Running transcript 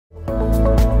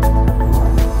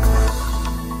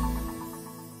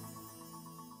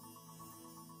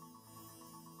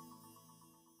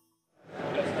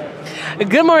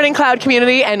Good morning, cloud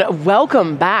community, and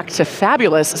welcome back to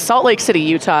fabulous Salt Lake City,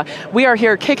 Utah. We are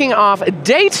here kicking off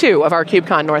day 2 of our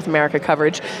KubeCon North America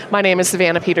coverage. My name is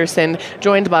Savannah Peterson,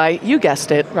 joined by, you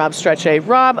guessed it, Rob Strechay.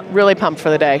 Rob, really pumped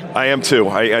for the day. I am too.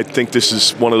 I think this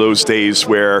is one of those days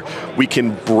where we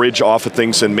can bridge off of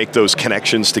things and make those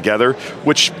connections together,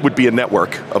 which would be a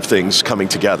network of things coming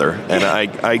together. And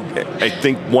I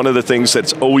think one of the things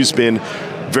that's always been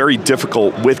very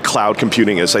difficult with cloud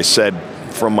computing, as I said,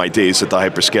 from my days at the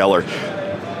hyperscaler,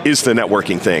 is the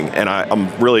networking thing. And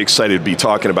I'm really excited to be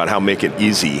talking about how make it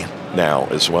easy now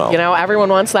as well. You know, everyone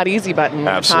wants that easy button.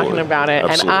 Absolutely. Talking about it.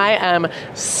 Absolutely. And I am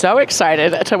so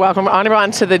excited to welcome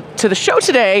Anirban to the show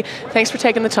today. Thanks for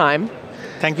taking the time.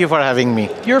 Thank you for having me.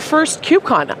 Your first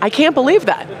KubeCon, I can't believe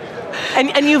that.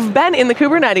 And you've been in the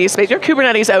Kubernetes space, you're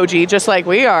Kubernetes OG, just like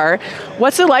we are.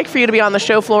 What's it like for you to be on the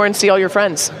show floor and see all your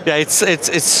friends? Yeah,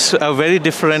 it's a very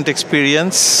different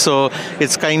experience. So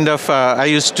it's kind of, I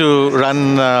used to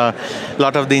run a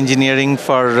lot of the engineering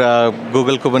for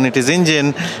Google Kubernetes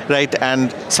Engine, right?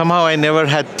 And somehow I never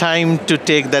had time to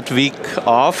take that week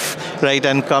off, right?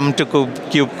 And come to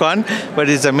KubeCon. But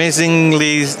it's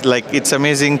it's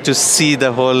amazing to see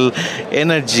the whole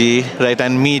energy, right?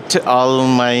 And meet all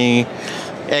my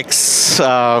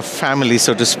ex-family,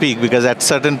 so to speak, because at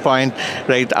certain point,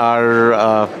 right,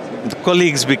 our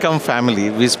colleagues become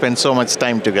family. We spend so much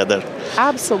time together.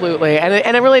 Absolutely,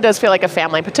 and it really does feel like a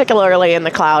family, particularly in the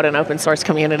cloud and open source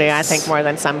community, I think more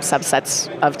than some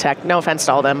subsets of tech. No offense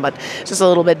to all of them, but it's just a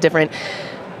little bit different.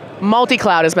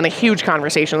 Multi-cloud has been a huge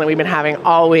conversation that we've been having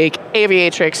all week.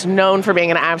 Aviatrix, known for being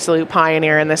an absolute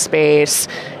pioneer in this space.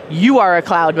 You are a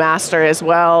cloud master as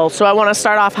well, so I want to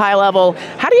start off high level.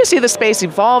 How do you see the space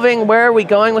evolving? Where are we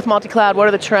going with multi-cloud? What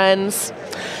are the trends?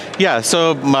 Yeah,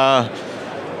 so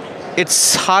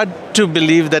it's hard to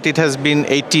believe that it has been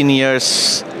 18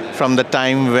 years from the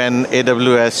time when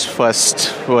AWS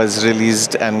first was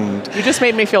released. And you just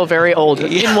made me feel very old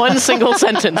in one single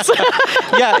sentence.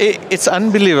 Yeah, it's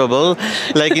unbelievable.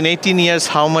 Like in 18 years,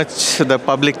 how much the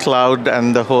public cloud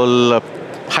and the whole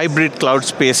hybrid cloud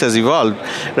space has evolved,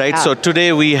 right? Yeah. So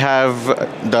today we have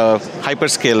the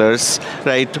hyperscalers,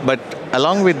 right? But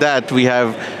along with that, we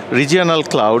have regional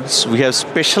clouds, we have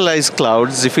specialized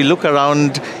clouds. If you look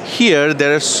around here,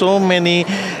 there are so many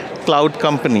cloud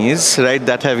companies, right,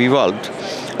 that have evolved.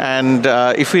 And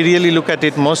if we really look at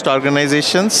it, most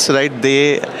organizations, right,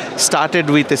 they started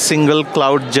with a single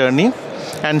cloud journey,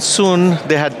 and soon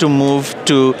they had to move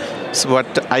to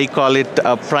what I call it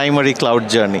a primary cloud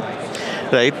journey,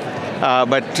 right?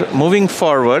 But moving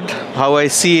forward, how I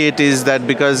see it is that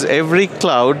because every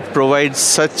cloud provides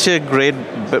such a great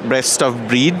best of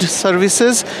breed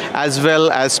services as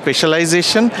well as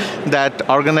specialization, that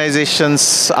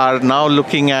organizations are now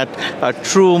looking at a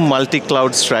true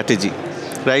multi-cloud strategy,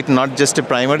 right? Not just a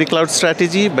primary cloud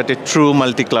strategy, but a true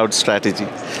multi-cloud strategy.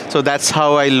 So that's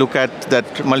how I look at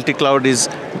that. Multi-cloud is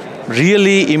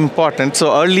really important.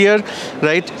 So earlier,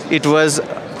 right, it was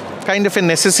kind of a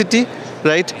necessity,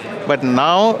 right? But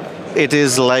now it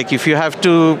is like if you have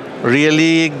to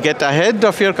really get ahead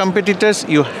of your competitors,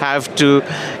 you have to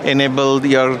enable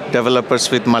your developers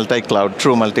with multi-cloud,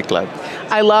 true multi-cloud.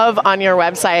 I love on your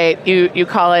website, you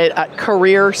call it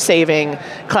career-saving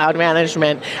cloud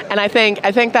management. And I think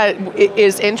that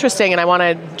is interesting, and I want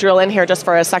to drill in here just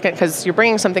for a second because you're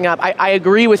bringing something up. I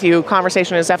agree with you.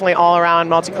 Conversation is definitely all around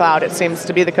multi-cloud. It seems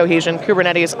to be the cohesion.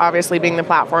 Kubernetes obviously being the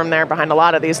platform there behind a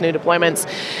lot of these new deployments.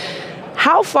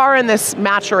 How far in this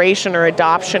maturation or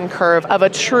adoption curve of a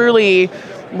truly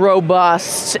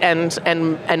robust and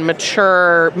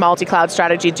mature multi-cloud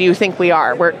strategy do you think we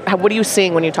are? What are you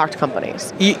seeing when you talk to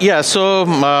companies? Yeah, so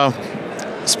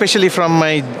especially from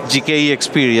my GKE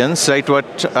experience, right?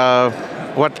 What I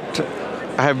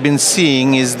have been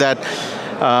seeing is that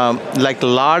like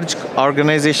large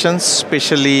organizations,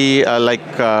 especially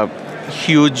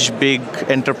huge, big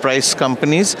enterprise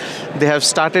companies, they have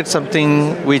started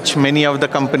something which many of the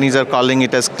companies are calling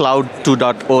it as Cloud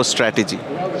 2.0 strategy,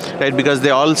 right? Because they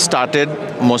all started,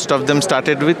 most of them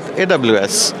started with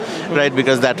AWS, right?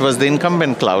 Because that was the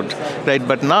incumbent cloud, right?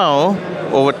 But now,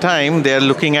 over time, they're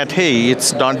looking at, hey,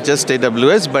 it's not just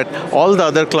AWS, but all the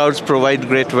other clouds provide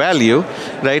great value,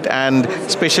 right? And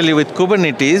especially with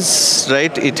Kubernetes,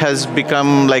 right, it has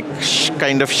become like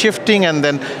kind of shifting, and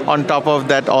then on top of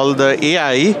that, all the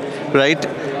AI, right,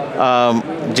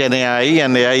 Gen AI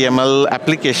and AI ML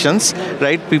applications,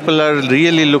 right? People are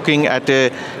really looking at a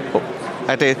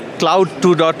Cloud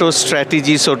 2.0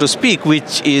 strategy, so to speak,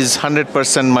 which is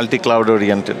 100% multi-cloud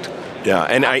oriented. Yeah,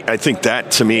 and I think that,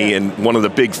 to me, and one of the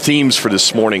big themes for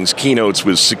this morning's keynotes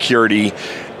was security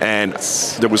and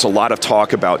there was a lot of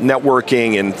talk about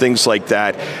networking and things like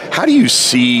that. How do you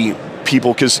see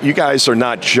people, because you guys are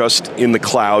not just in the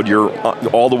cloud, you're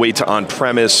all the way to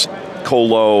on-premise,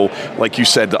 colo, like you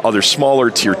said, the other smaller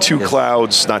tier 2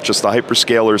 clouds, not just the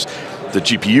hyperscalers, the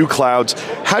GPU clouds.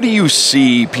 How do you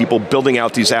see people building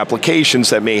out these applications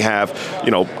that may have,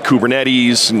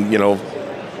 Kubernetes and,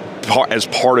 as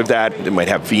part of that, they might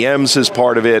have VMs as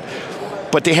part of it,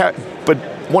 but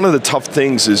one of the tough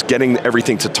things is getting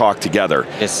everything to talk together,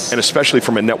 and especially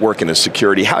from a network and a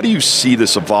security. How do you see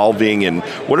this evolving, and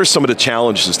what are some of the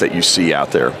challenges that you see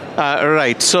out there?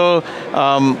 Right, so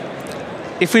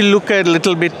if we look a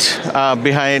little bit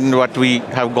behind what we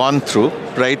have gone through,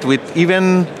 right, with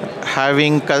even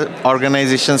having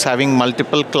organizations having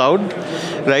multiple cloud,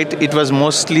 right, it was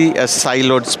mostly a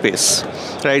siloed space,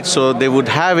 right? So they would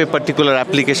have a particular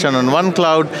application on one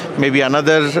cloud, maybe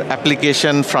another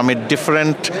application from a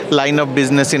different line of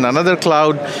business in another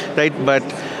cloud, right? But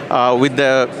with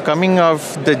the coming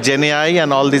of the Gen AI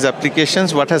and all these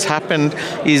applications, what has happened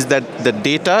is that the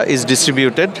data is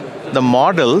distributed, the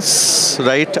models,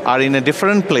 right, are in a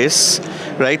different place,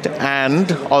 right,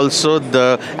 and also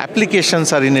the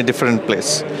applications are in a different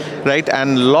place, right,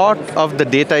 and a lot of the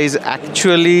data is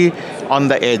actually on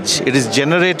the edge. It is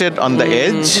generated on the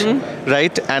edge,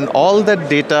 right, and all that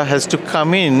data has to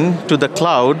come in to the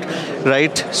cloud,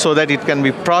 right, so that it can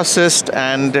be processed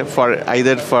and for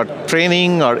either for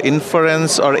training or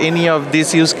inference or any of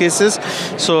these use cases.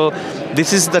 So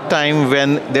this is the time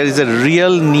when there is a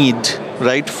real need,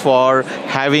 right, for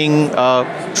having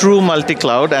a true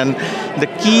multi-cloud, and the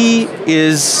key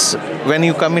is when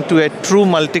you come into a true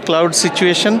multi-cloud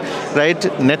situation, right,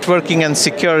 networking and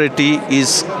security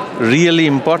is really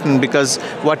important, because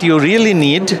what you really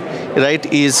need, right,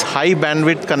 is high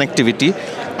bandwidth connectivity,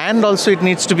 and also it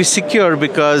needs to be secure,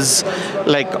 because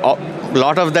like a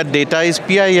lot of that data is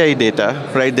PII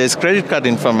data, right? There's credit card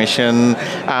information,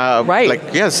 right?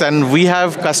 Like yes, and we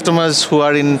have customers who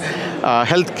are in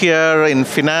healthcare, in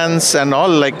finance, and all,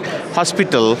 like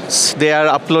hospitals. They are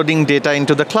uploading data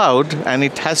into the cloud, and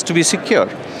it has to be secure,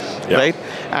 right?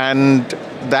 And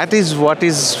that is what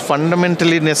is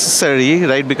fundamentally necessary,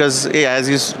 right? Because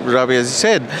as Ravi has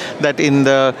said, that in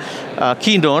the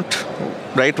keynote,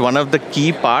 right, one of the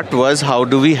key part was how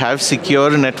do we have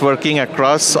secure networking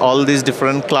across all these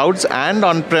different clouds and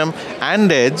on-prem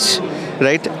and edge,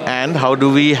 right? And how do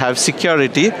we have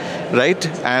security, right?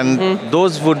 And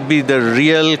those would be the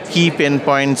real key pain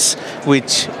points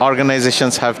which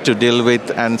organizations have to deal with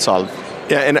and solve.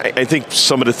 Yeah, and I think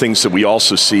some of the things that we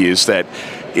also see is that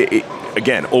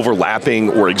again, overlapping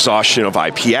or exhaustion of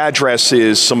IP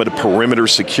addresses, some of the perimeter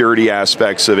security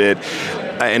aspects of it,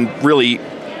 and really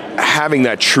having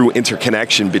that true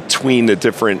interconnection between the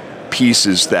different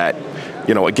pieces that,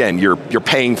 again, you're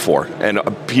paying for. And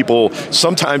people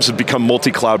sometimes have become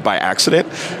multi-cloud by accident,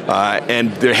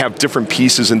 and they have different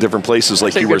pieces in different places,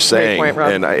 like you were saying. Point,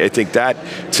 Rob. And I think that,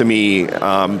 to me,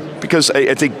 because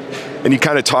I think, and you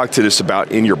kind of talked to this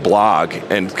about in your blog,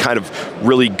 and kind of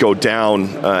really go down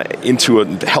into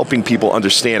helping people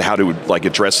understand how to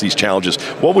address these challenges.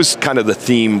 What was kind of the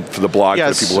theme for the blog for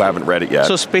the people who haven't read it yet?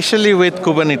 So especially with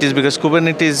Kubernetes, because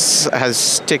Kubernetes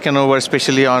has taken over,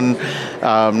 especially on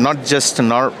not just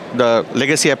the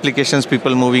legacy applications,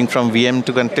 people moving from VM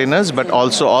to containers, but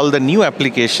also all the new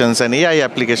applications and AI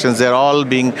applications, they're all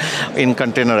being in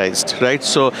containerized, right?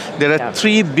 So there are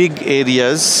three big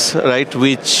areas, right,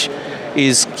 which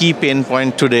is key pain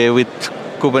point today with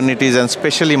Kubernetes, and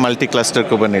especially multi-cluster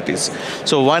Kubernetes.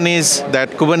 So one is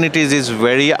that Kubernetes is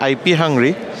very IP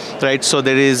hungry, right? So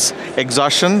there is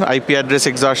exhaustion, IP address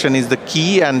exhaustion is the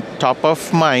key and top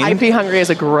of mind. IP hungry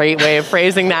is a great way of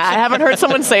phrasing that. I haven't heard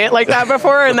someone say it like that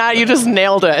before, and that you just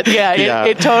nailed it. Yeah,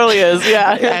 it totally is,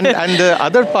 yeah. And the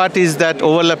other part is that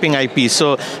overlapping IP.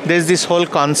 So there's this whole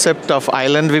concept of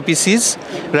island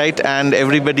VPCs, right? And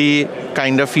everybody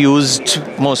kind of used,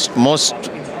 most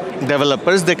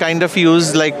developers, they kind of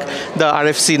use like the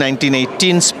RFC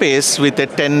 1918 space with a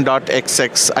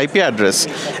 10.xx IP address.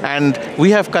 And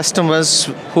we have customers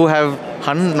who have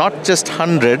not just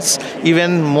hundreds,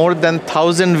 even more than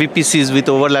 1,000 VPCs with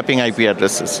overlapping IP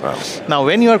addresses. Wow. Now,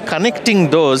 when you are connecting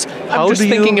those, I'm just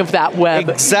thinking of that web.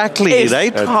 Exactly, it's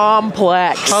right?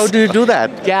 Complex. How do you do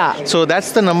that? Yeah. So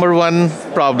that's the number one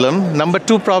problem. Number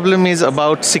two problem is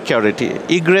about security.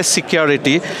 Egress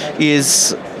security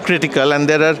is critical, and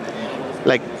there are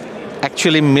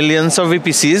actually millions of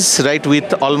VPCs, right,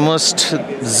 with almost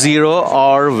zero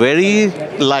or very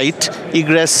light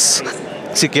egress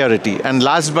security. And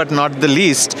last but not the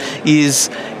least is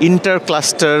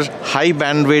inter-cluster, high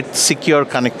bandwidth, secure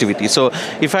connectivity. So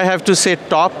if I have to say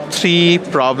top 3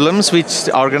 problems which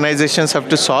organizations have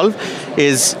to solve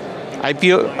is IP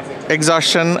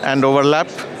exhaustion and overlap.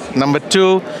 Number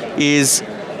 2 is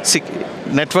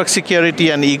network security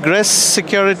and egress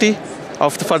security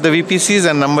for the VPCs,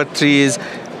 and number 3 is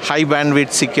high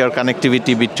bandwidth secure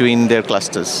connectivity between their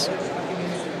clusters.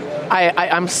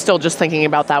 I'm still just thinking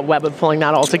about that web of pulling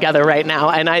that all together right now,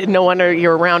 and no wonder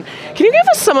you're around. Can you give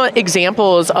us some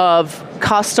examples of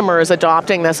customers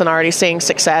adopting this and already seeing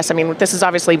success? I mean, this is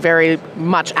obviously very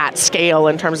much at scale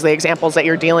in terms of the examples that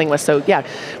you're dealing with, so yeah,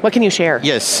 what can you share?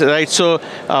 Yes, right, so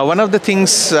one of the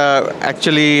things,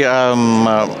 actually,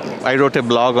 I wrote a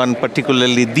blog on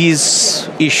particularly these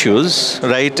issues,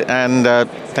 right, and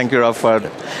thank you, Rob, for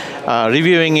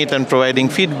reviewing it and providing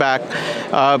feedback.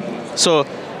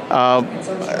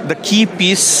 The key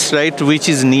piece, right, which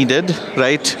is needed,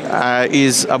 right,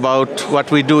 is about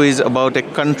what we do is about a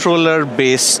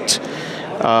controller-based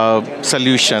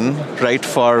solution, right,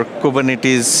 for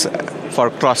Kubernetes for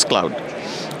cross-cloud,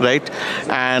 right,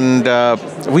 and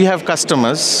we have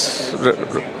customers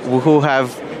who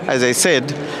have, as I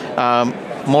said,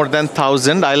 more than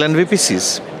 1,000 island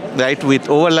VPCs, right, with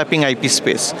overlapping IP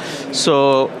space.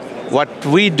 So what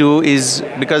we do is,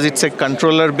 because it's a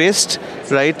controller-based,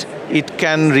 right, it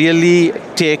can really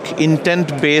take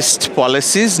intent-based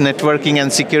policies, networking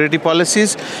and security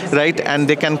policies, right, and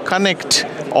they can connect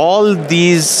all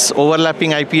these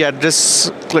overlapping IP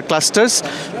address clusters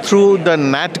through the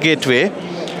NAT gateway,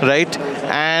 right,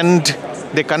 and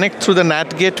they connect through the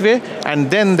NAT gateway,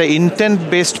 and then the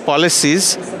intent-based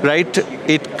policies, right,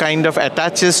 it kind of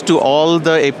attaches to all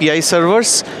the API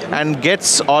servers and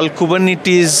gets all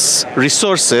Kubernetes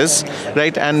resources,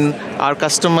 right, and our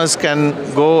customers can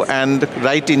go and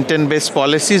write intent-based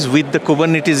policies with the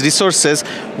Kubernetes resources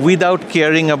without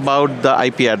caring about the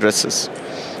IP addresses,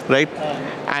 right?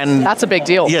 And that's a big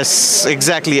deal. Yes,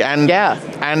 exactly, and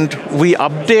we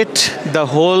update the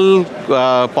whole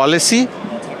policy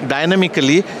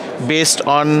dynamically based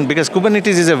on, because Kubernetes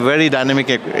is a very dynamic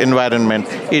environment.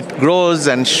 It grows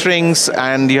and shrinks,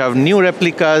 and you have new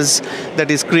replicas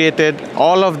that is created.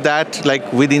 All of that,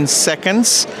 like within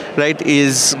seconds, right,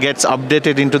 gets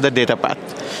updated into the data path,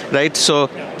 right? So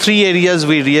 3 areas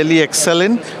we really excel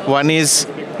in. One is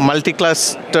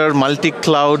multi-cluster,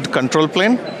 multi-cloud control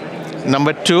plane.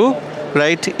 Number 2,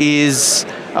 right, is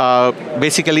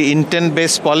basically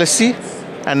intent-based policy.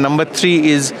 And number 3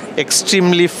 is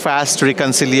extremely fast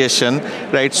reconciliation,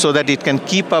 right, so that it can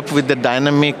keep up with the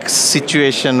dynamic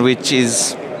situation, which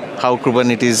is how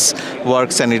Kubernetes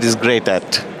works, and it is great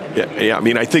at. Yeah, I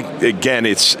mean, I think, again,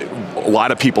 it's a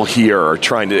lot of people here are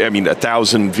trying to, I mean,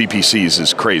 1,000 VPCs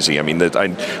is crazy. I mean,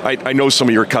 I know some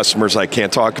of your customers I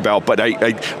can't talk about, but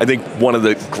I think one of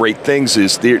the great things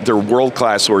is they're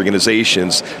world-class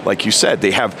organizations. Like you said,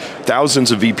 they have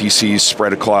thousands of VPCs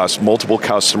spread across multiple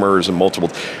customers and multiple.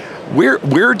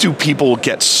 Where do people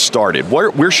get started?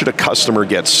 Where should a customer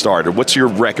get started? What's your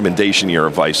recommendation, your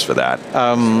advice for that?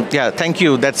 Yeah, thank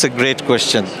you. That's a great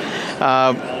question.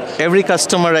 Every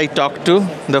customer I talk to,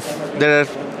 there are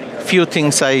few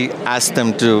things I ask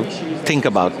them to think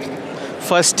about.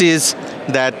 First is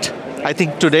that I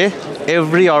think today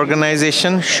every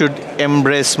organization should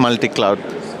embrace multi-cloud,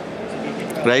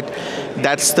 right?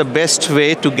 That's the best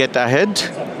way to get ahead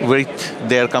with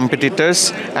their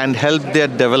competitors and help their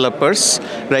developers,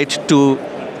 right, to,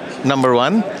 number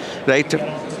 1, right,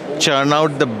 churn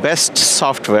out the best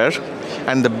software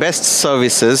and the best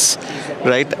services,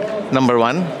 right, number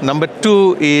 1. Number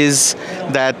 2 is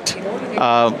that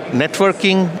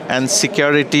networking and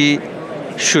security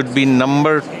should be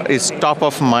is top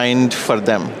of mind for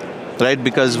them, right?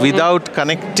 Because without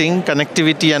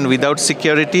connectivity and without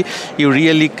security, you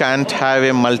really can't have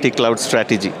a multi-cloud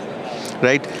strategy,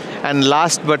 right? And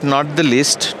last but not the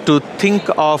least, to think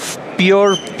of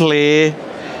pure play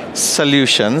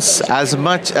solutions as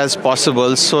much as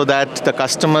possible so that the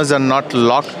customers are not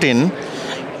locked in,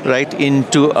 right,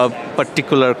 into a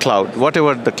particular cloud,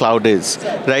 whatever the cloud is,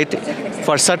 right?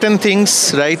 For certain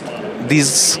things, right,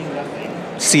 these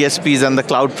CSPs and the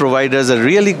cloud providers are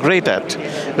really great at,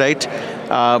 right?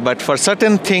 But for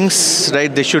certain things,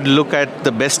 right, they should look at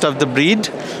the best of the breed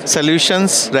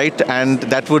solutions, right? And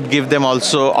that would give them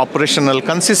also operational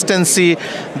consistency.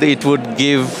 It would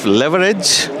give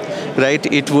leverage, right?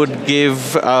 It would give,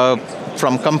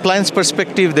 from compliance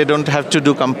perspective, they don't have to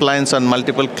do compliance on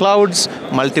multiple clouds,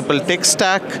 multiple tech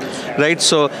stack, right?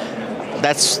 So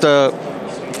that's the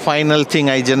final thing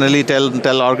I generally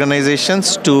tell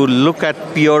organizations, to look at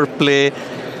pure play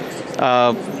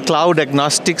cloud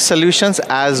agnostic solutions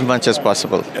as much as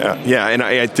possible. Yeah, and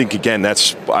I think again,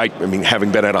 I mean,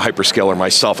 having been at a hyperscaler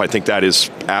myself, I think that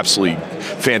is absolutely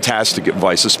fantastic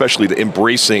advice, especially the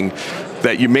embracing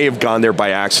that you may have gone there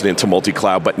by accident to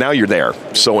multi-cloud, but now you're there.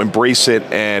 So embrace it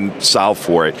and solve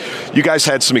for it. You guys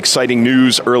had some exciting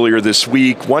news earlier this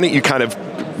week. Why don't you kind of,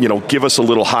 give us a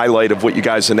little highlight of what you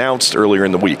guys announced earlier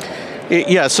in the week?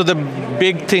 Yeah, so the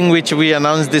big thing which we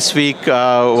announced this week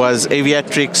was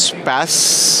Aviatrix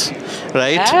Pass,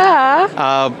 right?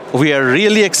 Yeah. We are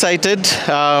really excited,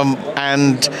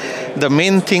 and the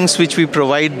main things which we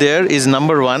provide there is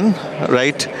number one,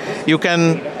 right? You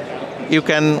can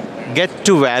get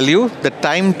to value, the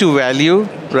time to value,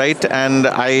 right? And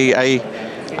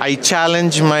I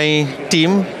challenge my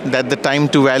team that the time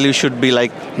to value should be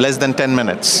like less than 10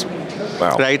 minutes.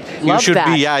 Wow. Right? Love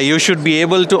that. You should be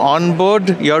able to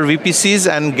onboard your VPCs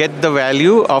and get the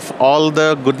value of all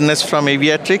the goodness from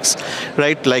Aviatrix,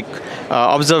 right? Like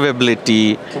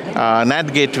observability,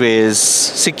 NAT gateways,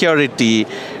 security,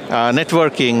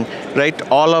 networking, right?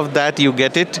 All of that, you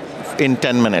get it in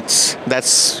 10 minutes.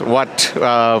 That's what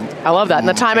I love that. And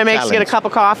the time it makes to get a cup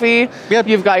of coffee, yep.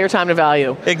 You've got your time to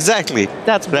value. Exactly.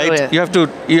 That's brilliant. Right?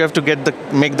 You have to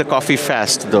make the coffee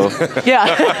fast though.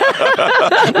 Yeah.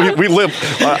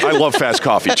 I love fast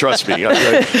coffee, trust me.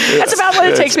 That's about what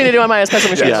it takes me to do on my espresso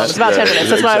machine. Yeah. It's about 10 minutes.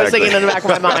 That's what I was thinking in the back of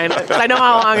my mind. I know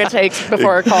how long it takes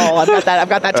before a call. I've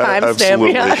got that time stamp.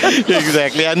 Yeah.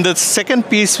 Exactly. And the second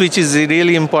piece, which is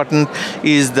really important,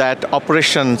 is that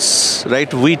operations,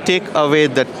 right? We take away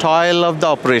the toil of the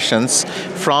operations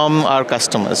from our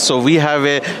customers. So we have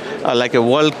a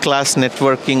world-class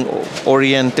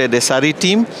networking-oriented SRE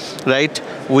team, right?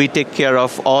 We take care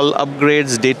of all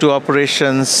upgrades, day 2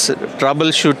 operations,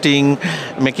 troubleshooting,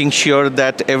 making sure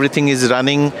that everything is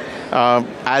running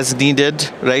as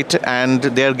needed, right? And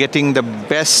they're getting the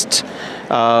best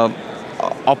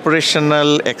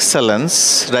operational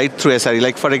excellence, right, through SRE.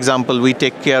 Like, for example, we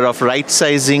take care of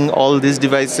right-sizing all these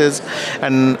devices.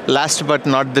 And last but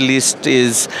not the least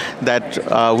is that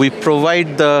we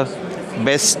provide the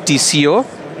best TCO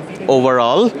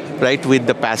overall, right, with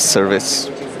the PaaS service.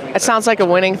 It sounds like a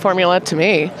winning formula to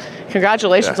me.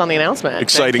 Congratulations on the announcement.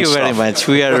 Exciting stuff. Thank you very much.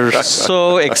 We are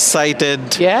so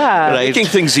excited. Yeah. Right? Making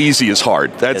things easy is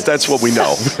hard. That's what we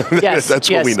know. Yes. That's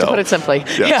what we know. To put it simply.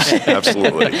 Yes,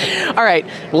 absolutely. All right.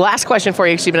 Last question for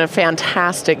you, because you've been a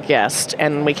fantastic guest,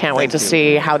 and we can't wait to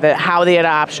see how the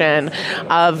adoption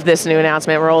of this new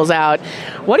announcement rolls out.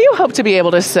 What do you hope to be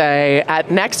able to say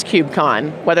at next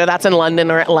KubeCon, whether that's in London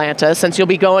or Atlanta, since you'll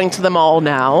be going to them all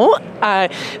now,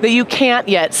 that you can't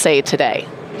yet say today?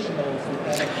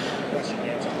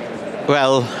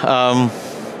 Well,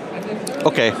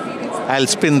 okay, I'll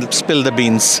spill the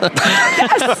beans.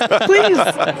 Yes, please.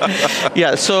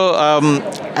 Yeah, so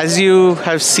as you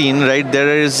have seen, right,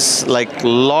 there is like a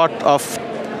lot of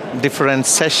different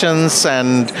sessions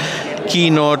and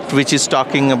keynote which is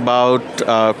talking about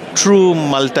true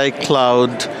multi-cloud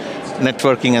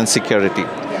networking and security,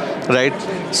 right?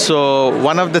 So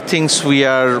one of the things we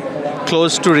are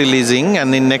close to releasing,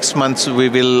 and in next months we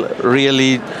will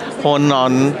really hone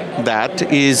on that,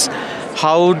 is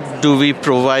how do we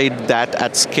provide that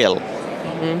at scale,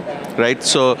 right?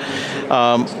 So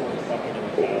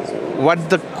what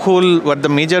the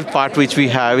major part which we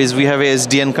have is we have a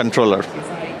SDN controller,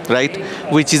 right,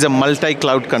 which is a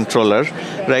multi-cloud controller,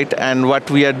 right? And what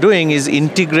we are doing is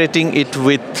integrating it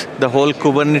with the whole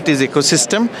Kubernetes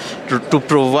ecosystem to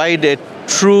provide a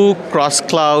true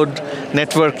cross-cloud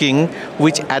networking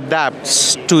which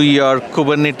adapts to your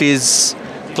Kubernetes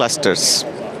clusters,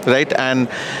 right? And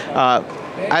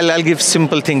I'll give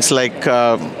simple things like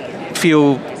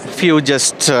few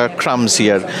just crumbs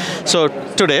here. So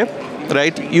today,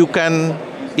 right, you can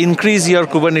increase your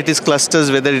Kubernetes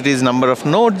clusters, whether it is number of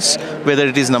nodes, whether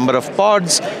it is number of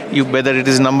pods, whether it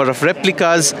is number of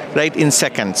replicas, right, in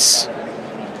seconds.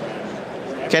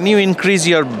 Can you increase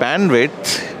your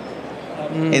bandwidth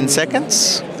in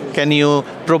seconds? Can you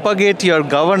propagate your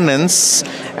governance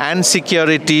and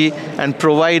security and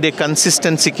provide a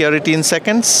consistent security in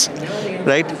seconds,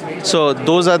 right? So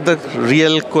those are the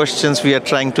real questions we are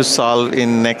trying to solve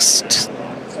in next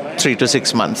 3 to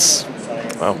 6 months.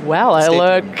 Well, I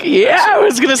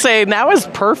was going to say, that was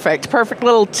perfect. Perfect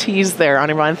little tease there,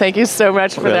 Anirban. Thank you so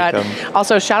much for that.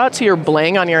 Also, shout out to your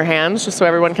bling on your hands, just so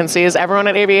everyone can see. Is everyone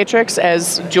at Aviatrix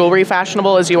as jewelry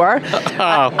fashionable as you are?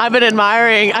 I've been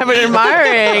admiring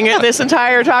this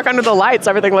entire talk under the lights.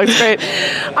 Everything looks great.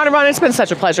 Anirban, it's been such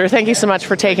a pleasure. Thank you so much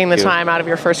for taking the time out of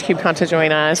your first KubeCon to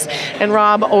join us. And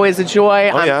Rob, always a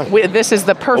joy. This is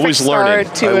the perfect always start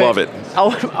learning. to I love it.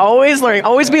 Always learning.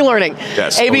 Always be learning.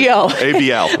 Yes. ABL. ABL.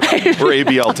 ABL. We're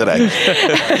ABL today.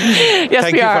 Yes,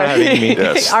 Thank we you are. for having me.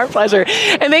 Yes. Our pleasure.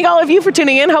 And thank all of you for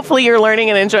tuning in. Hopefully you're learning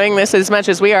and enjoying this as much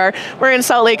as we are. We're in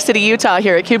Salt Lake City, Utah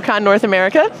here at KubeCon North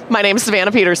America. My name is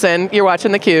Savannah Peterson. You're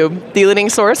watching theCUBE, the leading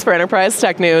source for enterprise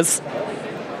tech news.